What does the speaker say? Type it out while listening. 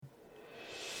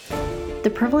The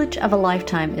privilege of a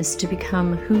lifetime is to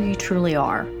become who you truly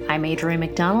are. I'm Adrienne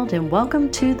McDonald, and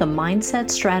welcome to the Mindset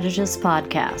Strategist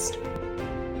Podcast.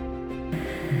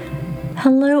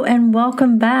 Hello, and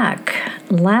welcome back.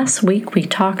 Last week, we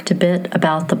talked a bit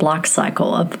about the block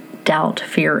cycle of doubt,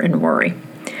 fear, and worry.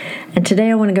 And today,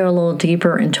 I want to go a little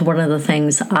deeper into one of the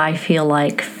things I feel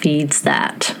like feeds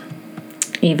that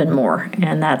even more,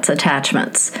 and that's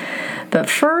attachments. But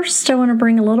first, I want to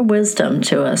bring a little wisdom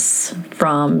to us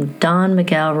from Don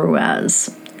Miguel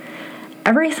Ruiz.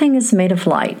 Everything is made of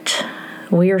light.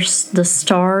 We are the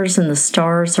stars, and the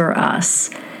stars are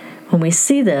us. When we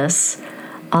see this,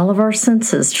 all of our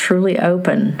senses truly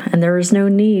open, and there is no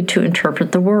need to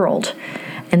interpret the world.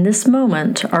 In this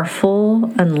moment, our full,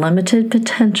 unlimited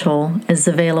potential is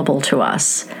available to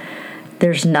us.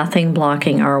 There's nothing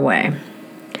blocking our way.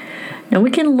 Now, we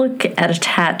can look at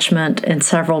attachment in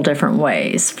several different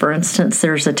ways. For instance,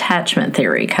 there's attachment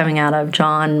theory coming out of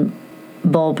John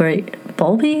Bowlby,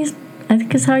 I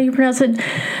think is how you pronounce it,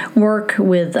 work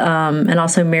with, and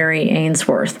also Mary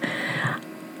Ainsworth.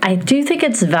 I do think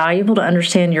it's valuable to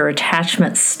understand your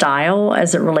attachment style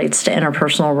as it relates to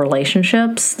interpersonal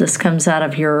relationships. This comes out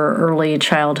of your early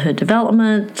childhood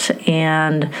development,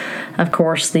 and, of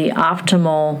course, the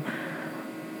optimal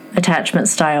attachment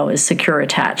style is secure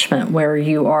attachment, where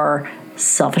you are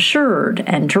self-assured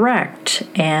and direct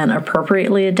and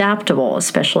appropriately adaptable,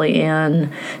 especially in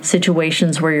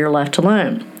situations where you're left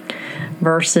alone.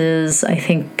 Versus, I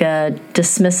think,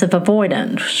 dismissive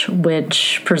avoidant,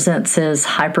 which presents as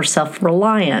hyper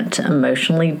self-reliant,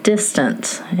 emotionally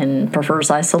distant, and prefers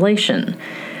isolation.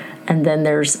 And then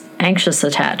there's anxious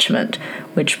attachment,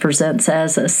 which presents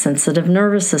as a sensitive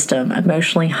nervous system,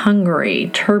 emotionally hungry,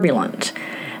 turbulent.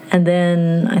 And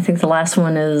then I think the last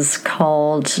one is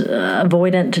called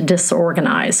avoidant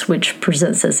disorganized, which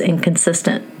presents as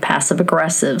inconsistent,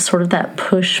 passive-aggressive, sort of that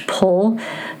push-pull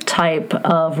type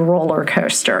of roller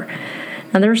coaster.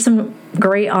 And there's some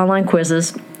great online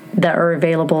quizzes that are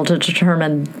available to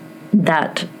determine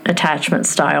that attachment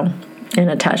style and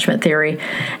attachment theory,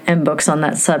 and books on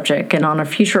that subject. And on a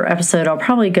future episode, I'll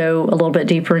probably go a little bit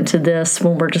deeper into this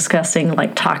when we're discussing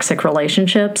like toxic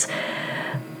relationships.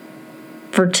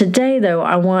 For today, though,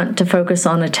 I want to focus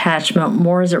on attachment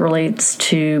more as it relates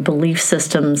to belief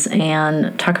systems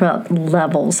and talk about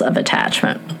levels of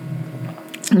attachment.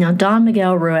 Now, Don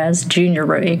Miguel Ruiz Jr.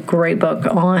 wrote a great book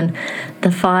on the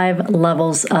 5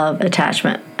 levels of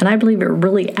attachment, and I believe it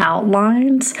really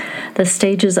outlines the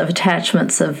stages of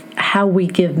attachments of how we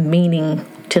give meaning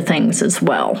to things as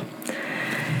well.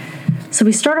 So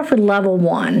we start off with level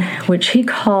 1, which he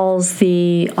calls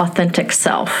the authentic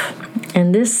self.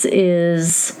 And this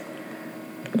is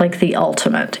like the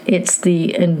ultimate. It's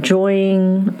the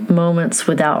enjoying moments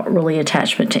without really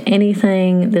attachment to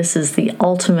anything. This is the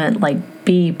ultimate, like,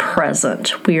 be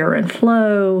present. We are in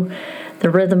flow, the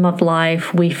rhythm of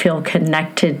life. We feel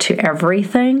connected to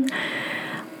everything.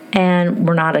 And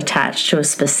we're not attached to a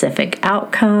specific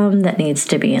outcome that needs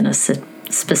to be in a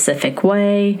specific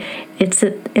way. It's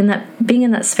in that being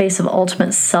in that space of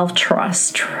ultimate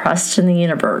self-trust, trust in the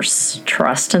universe,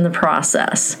 trust in the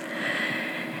process.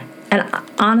 And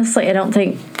honestly, I don't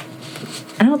think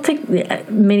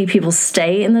many people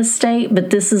stay in this state,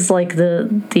 but this is like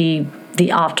the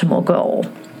optimal goal.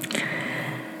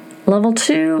 Level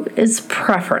 2 is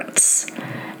preference.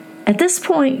 At this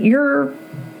point, you're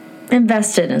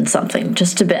invested in something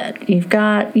just a bit.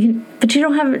 But you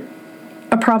don't have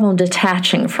a problem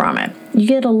detaching from it. You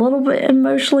get a little bit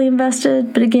emotionally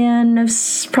invested, but again, no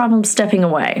problem stepping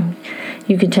away.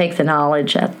 You can take the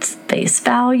knowledge at face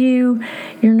value.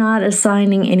 You're not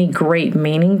assigning any great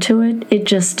meaning to it. It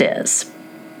just is.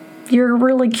 You're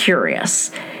really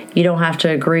curious. You don't have to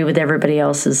agree with everybody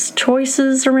else's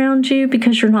choices around you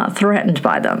because you're not threatened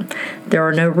by them. There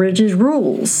are no rigid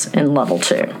rules in level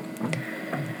 2.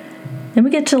 Then we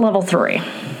get to level 3.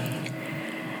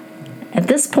 At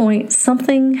this point,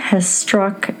 something has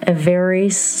struck a very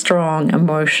strong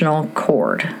emotional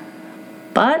chord,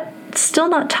 but still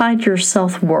not tied to your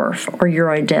self-worth or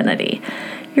your identity.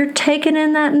 You're taking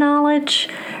in that knowledge,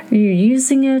 you're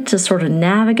using it to sort of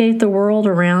navigate the world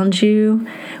around you.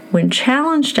 When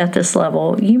challenged at this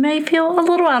level, you may feel a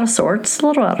little out of sorts,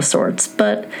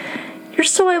 but you're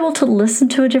still able to listen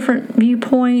to a different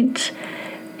viewpoint.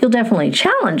 You'll definitely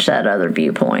challenge that other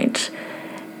viewpoint.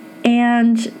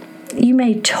 And you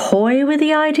may toy with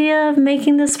the idea of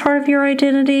making this part of your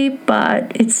identity,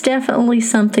 but it's definitely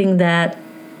something that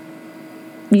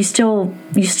you still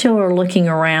are looking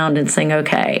around and saying,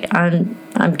 okay,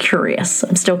 I'm curious.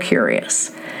 I'm still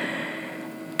curious.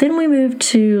 Then we move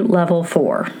to level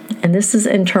 4, and this is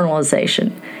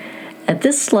internalization. At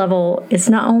this level, it's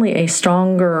not only a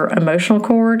stronger emotional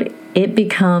cord, it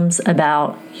becomes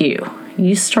about you.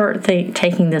 You start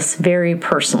taking this very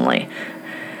personally.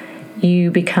 You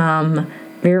become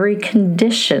very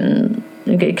conditional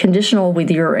with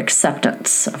your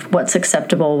acceptance of what's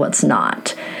acceptable, what's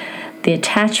not. The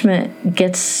attachment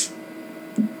gets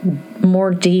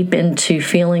more deep into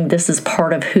feeling this is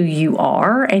part of who you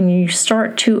are, and you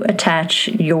start to attach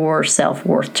your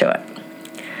self-worth to it.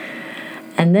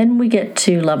 And then we get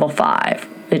to level 5,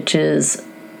 which is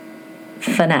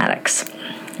fanatics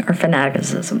or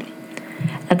fanaticism.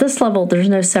 At this level, there's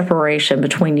no separation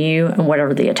between you and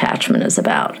whatever the attachment is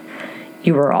about.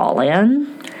 You are all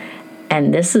in,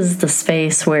 and this is the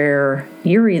space where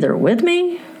you're either with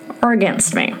me or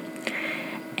against me.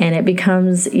 And it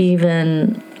becomes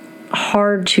even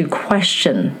hard to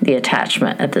question the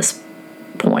attachment at this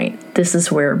point. This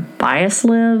is where bias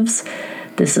lives.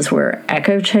 This is where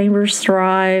echo chambers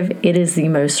thrive. It is the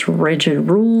most rigid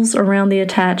rules around the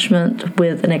attachment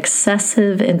with an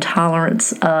excessive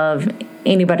intolerance of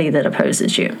anybody that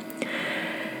opposes you.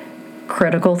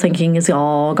 Critical thinking is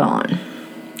all gone.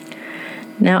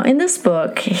 Now, in this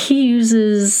book, he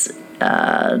uses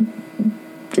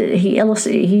he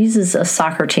uses a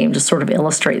soccer team to sort of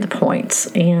illustrate the points.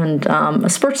 And a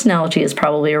sports analogy is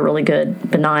probably a really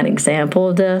good, benign example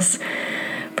of this.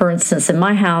 For instance, in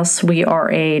my house, we are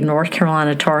a North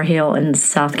Carolina Tar Heel and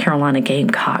South Carolina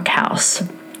Gamecock house.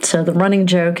 So the running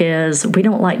joke is we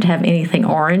don't like to have anything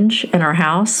orange in our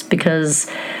house because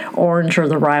orange are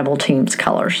the rival team's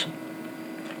colors.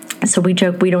 So we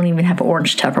joke we don't even have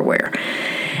orange Tupperware.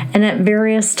 And at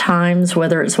various times,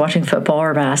 whether it's watching football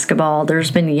or basketball,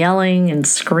 there's been yelling and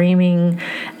screaming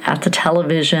at the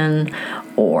television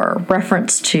or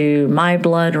reference to my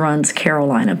blood runs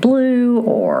Carolina blue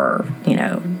or,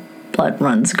 blood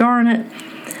runs garnet.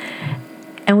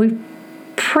 And we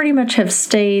pretty much have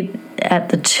stayed at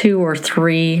the 2 or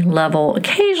 3 level,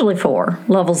 occasionally 4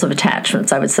 levels of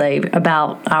attachments, I would say,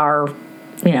 about our,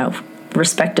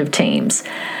 respective teams.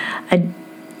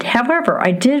 However,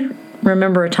 I did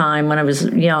remember a time when I was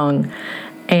young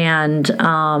and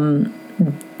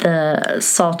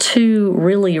saw 2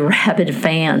 really rabid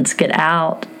fans get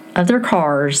out of their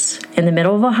cars in the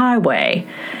middle of a highway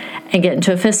and get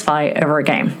into a fist fight over a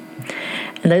game.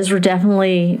 And those were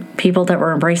definitely people that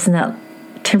were embracing that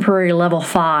temporary level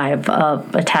 5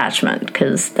 of attachment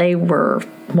because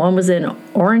one was in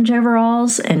orange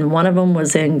overalls and one of them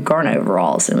was in garnet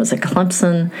overalls. It was a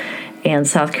Clemson and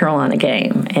South Carolina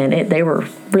game, and they were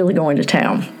really going to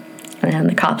town, and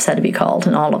the cops had to be called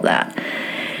and all of that.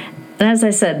 And as I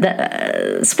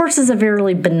said, sports is a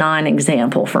very benign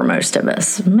example for most of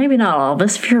us. Maybe not all of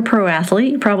us. If you're a pro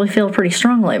athlete, you probably feel pretty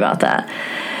strongly about that.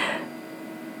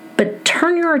 But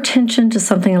turn your attention to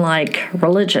something like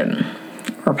religion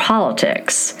or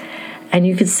politics, and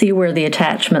you can see where the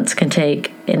attachments can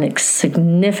take a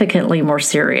significantly more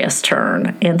serious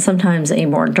turn and sometimes a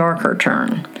more darker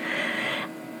turn.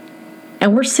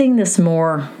 And we're seeing this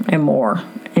more and more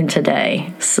in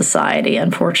today's society,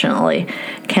 unfortunately.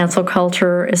 Cancel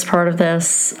culture is part of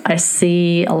this. I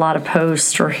see a lot of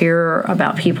posts or hear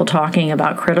about people talking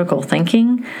about critical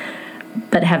thinking,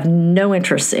 but have no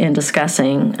interest in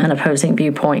discussing an opposing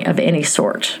viewpoint of any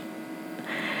sort.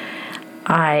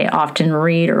 I often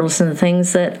read or listen to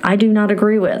things that I do not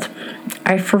agree with.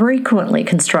 I frequently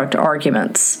construct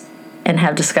arguments and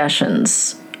have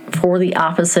discussions for the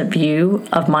opposite view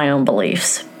of my own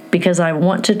beliefs because I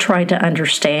want to try to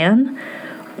understand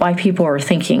why people are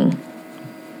thinking,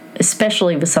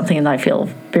 especially with something that I feel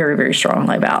very, very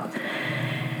strongly about.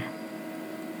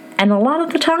 And a lot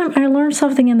of the time, I learn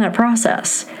something in that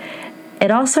process.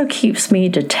 It also keeps me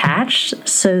detached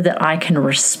so that I can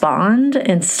respond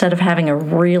instead of having a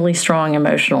really strong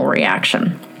emotional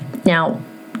reaction. Now,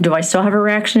 do I still have a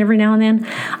reaction every now and then?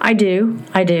 I do.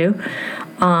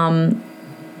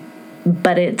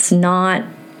 But that's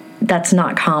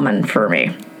not common for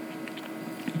me.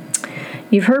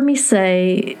 You've heard me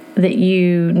say that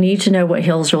you need to know what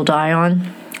hills you'll die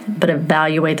on, but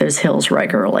evaluate those hills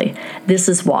regularly. This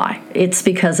is why. It's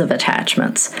because of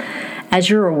attachments. As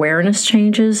your awareness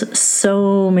changes,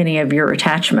 so many of your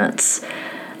attachments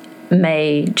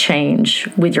may change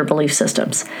with your belief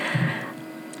systems.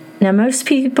 Now, most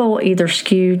people either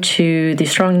skew to the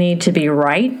strong need to be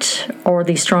right or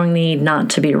the strong need not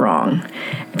to be wrong.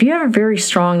 If you have a very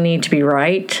strong need to be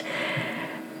right,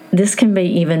 this can be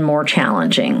even more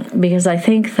challenging because I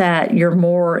think that you're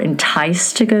more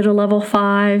enticed to go to level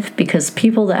 5 because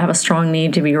people that have a strong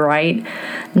need to be right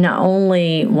not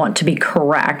only want to be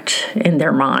correct in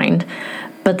their mind,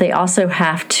 but they also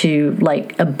have to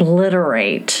like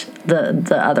obliterate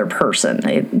the other person,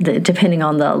 depending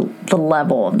on the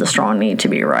level of the strong need to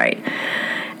be right.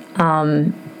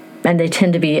 And they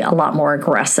tend to be a lot more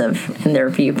aggressive in their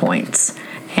viewpoints.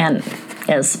 And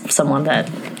as someone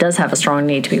that does have a strong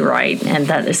need to be right, and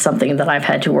that is something that I've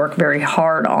had to work very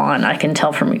hard on, I can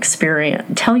tell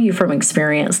you from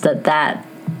experience that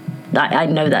I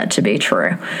know that to be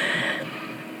true.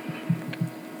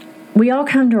 We all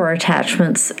come to our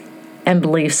attachments and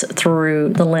beliefs through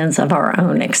the lens of our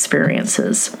own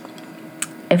experiences.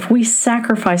 If we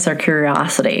sacrifice our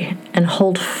curiosity and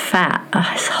hold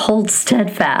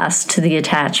steadfast to the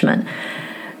attachment,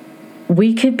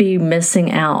 we could be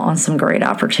missing out on some great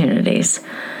opportunities,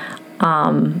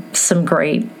 some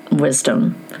great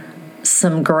wisdom,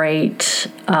 some great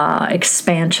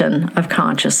expansion of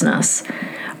consciousness.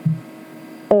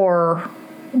 Or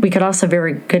we could also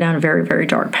go down a very, very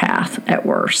dark path at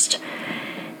worst.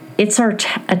 It's our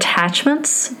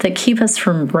attachments that keep us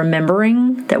from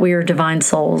remembering that we are divine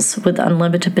souls with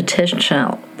unlimited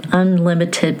potential.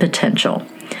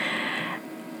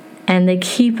 And they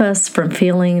keep us from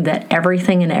feeling that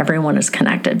everything and everyone is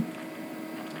connected.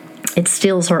 It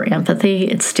steals our empathy.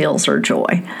 It steals our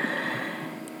joy.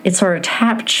 It's our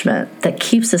attachment that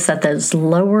keeps us at those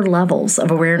lower levels of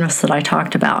awareness that I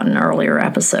talked about in earlier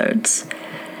episodes.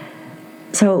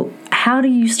 So how do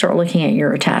you start looking at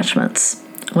your attachments?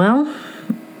 Well,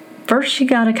 first you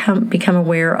got to become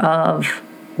aware of,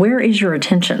 where is your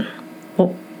attention?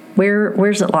 Well,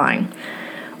 where's it lying?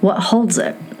 What holds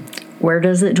it? Where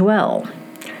does it dwell?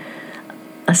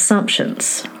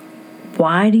 Assumptions.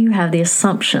 Why do you have the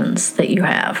assumptions that you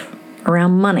have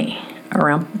around money,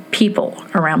 around people,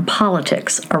 around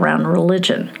politics, around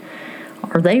religion?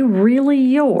 Are they really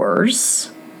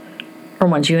yours or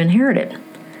ones you inherited?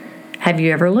 Have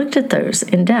you ever looked at those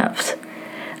in depth?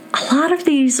 A lot of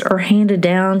these are handed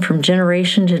down from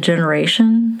generation to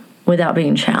generation without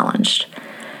being challenged.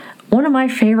 One of my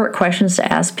favorite questions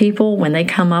to ask people when they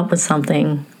come up with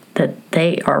something that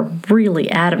they are really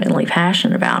adamantly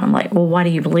passionate about, I'm like, well, why do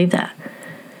you believe that?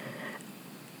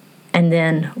 And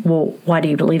then, well, why do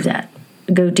you believe that?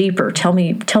 Go deeper. Tell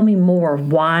me more.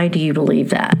 Why do you believe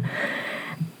that?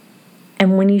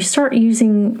 And when you start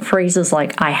using phrases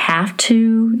like, I have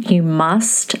to, you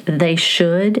must, they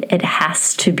should, it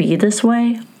has to be this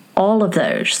way, all of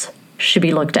those should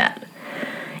be looked at.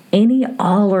 Any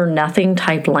all or nothing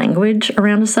type language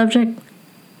around a subject,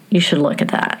 you should look at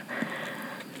that.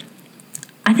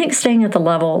 I think staying at the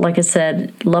level, like I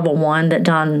said, level 1 that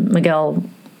Don Miguel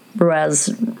Ruiz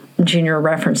Jr.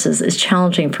 references is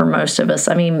challenging for most of us.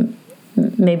 I mean,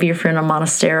 maybe if you're in a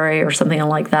monastery or something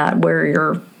like that where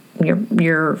you're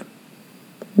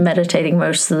meditating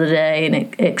most of the day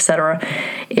and et cetera,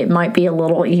 it might be a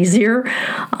little easier.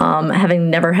 Having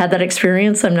never had that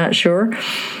experience, I'm not sure.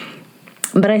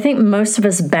 But I think most of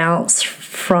us bounce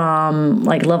from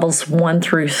like levels 1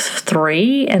 through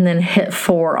 3 and then hit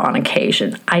 4 on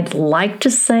occasion. I'd like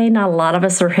to say not a lot of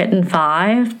us are hitting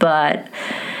 5, but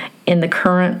in the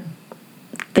current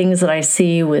things that I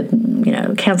see with,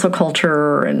 cancel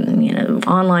culture and,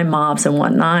 online mobs and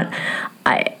whatnot,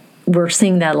 we're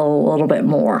seeing that a little bit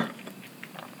more.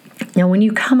 Now, when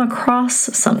you come across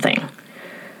something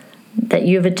that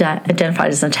you've identified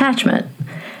as an attachment,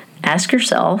 ask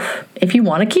yourself if you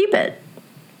want to keep it.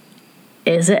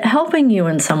 Is it helping you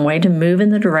in some way to move in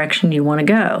the direction you want to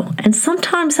go? And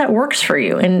sometimes that works for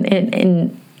you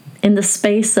in the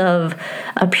space of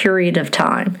a period of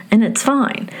time, and it's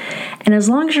fine. And as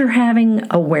long as you're having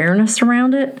awareness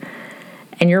around it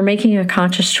and you're making a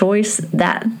conscious choice,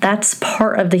 that's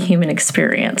part of the human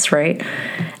experience, right?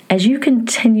 As you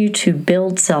continue to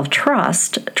build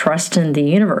self-trust, trust in the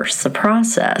universe, the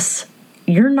process,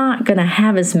 you're not going to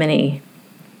have as many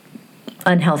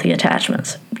unhealthy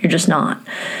attachments. You're just not.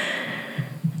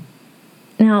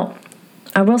 Now,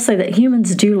 I will say that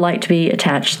humans do like to be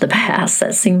attached to the past.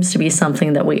 That seems to be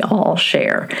something that we all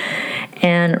share.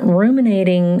 And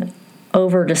ruminating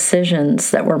over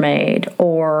decisions that were made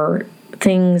or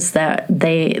things that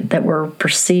were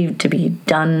perceived to be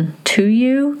done to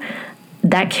you,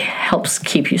 that helps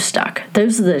keep you stuck.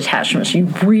 Those are the attachments you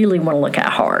really want to look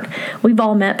at hard. We've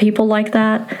all met people like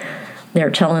that. They're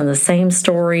telling the same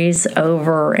stories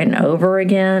over and over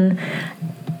again.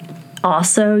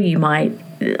 Also, you might,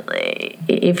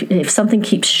 if something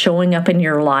keeps showing up in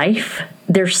your life,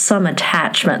 there's some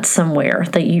attachment somewhere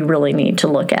that you really need to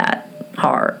look at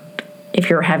hard if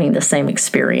you're having the same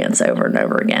experience over and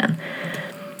over again.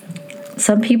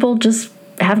 Some people just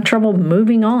have trouble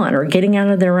moving on or getting out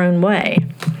of their own way.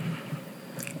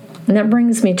 And that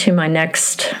brings me to my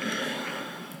next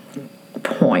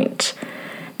point.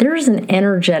 there's an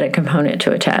energetic component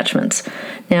to attachments.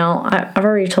 Now, I've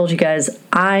already told you guys,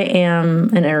 I am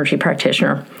an energy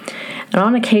practitioner. And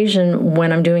on occasion,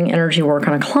 when I'm doing energy work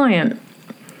on a client,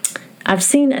 I've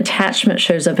seen attachment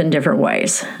shows up in different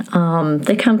ways.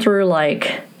 They come through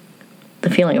like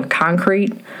the feeling of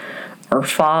concrete, or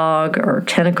fog, or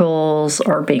tentacles,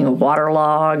 or being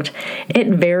waterlogged. It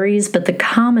varies, but the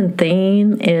common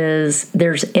theme is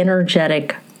there's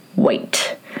energetic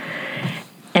weight.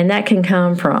 And that can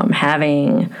come from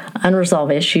having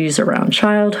unresolved issues around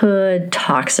childhood,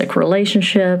 toxic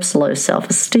relationships, low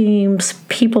self-esteem,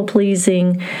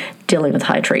 people-pleasing, dealing with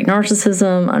high-trait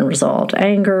narcissism, unresolved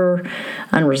anger,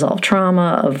 unresolved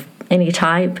trauma of any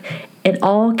type. It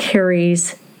all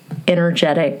carries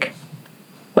energetic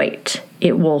weight.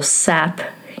 It will sap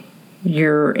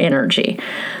your energy.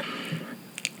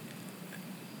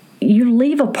 You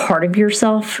leave a part of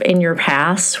yourself in your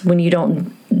past when you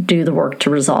don't do the work to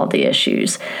resolve the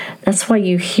issues. That's why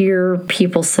you hear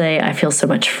people say, I feel so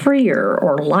much freer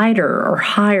or lighter or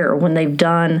higher when they've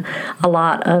done a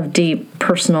lot of deep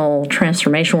personal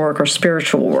transformation work or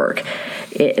spiritual work.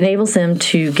 It enables them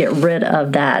to get rid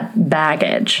of that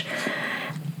baggage.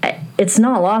 It's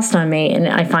not lost on me, and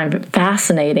I find it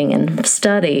fascinating and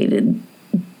studied.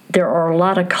 There are a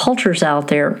lot of cultures out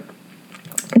there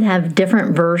that have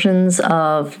different versions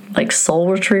of like soul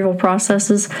retrieval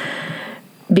processes,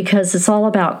 because it's all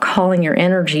about calling your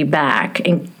energy back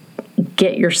and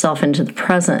get yourself into the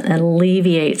present and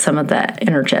alleviate some of that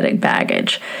energetic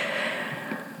baggage.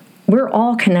 We're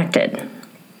all connected,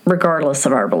 regardless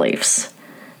of our beliefs.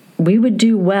 We would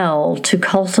do well to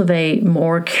cultivate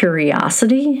more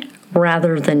curiosity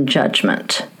rather than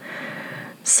judgment.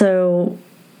 So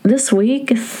this week,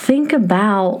 think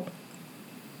about,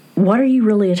 what are you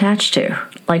really attached to?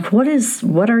 Like, what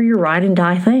are your ride and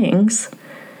die things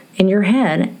in your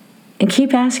head? And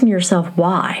keep asking yourself,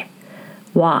 why?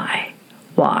 Why?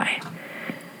 Why?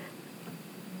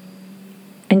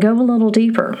 And go a little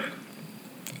deeper.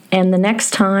 And the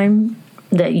next time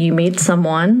that you meet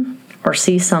someone or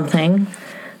see something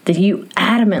that you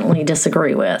adamantly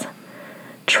disagree with,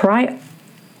 try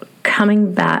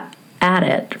coming back at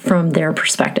it from their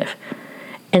perspective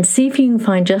and see if you can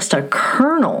find just a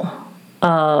kernel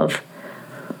of,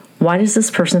 why does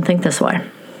this person think this way?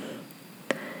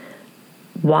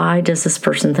 Why does this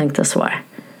person think this way?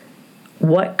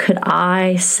 What could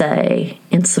I say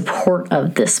in support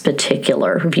of this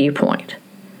particular viewpoint?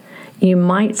 You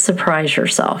might surprise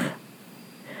yourself.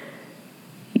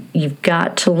 You've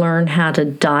got to learn how to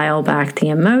dial back the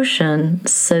emotion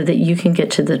so that you can get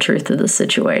to the truth of the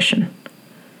situation.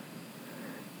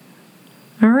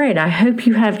 All right, I hope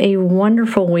you have a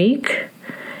wonderful week,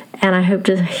 and I hope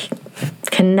to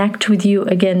connect with you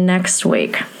again next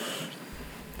week.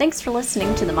 Thanks for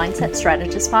listening to the Mindset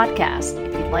Strategist podcast.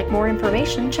 If you'd like more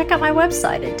information, check out my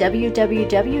website at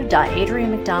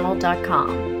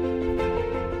www.adrianmcdonald.com.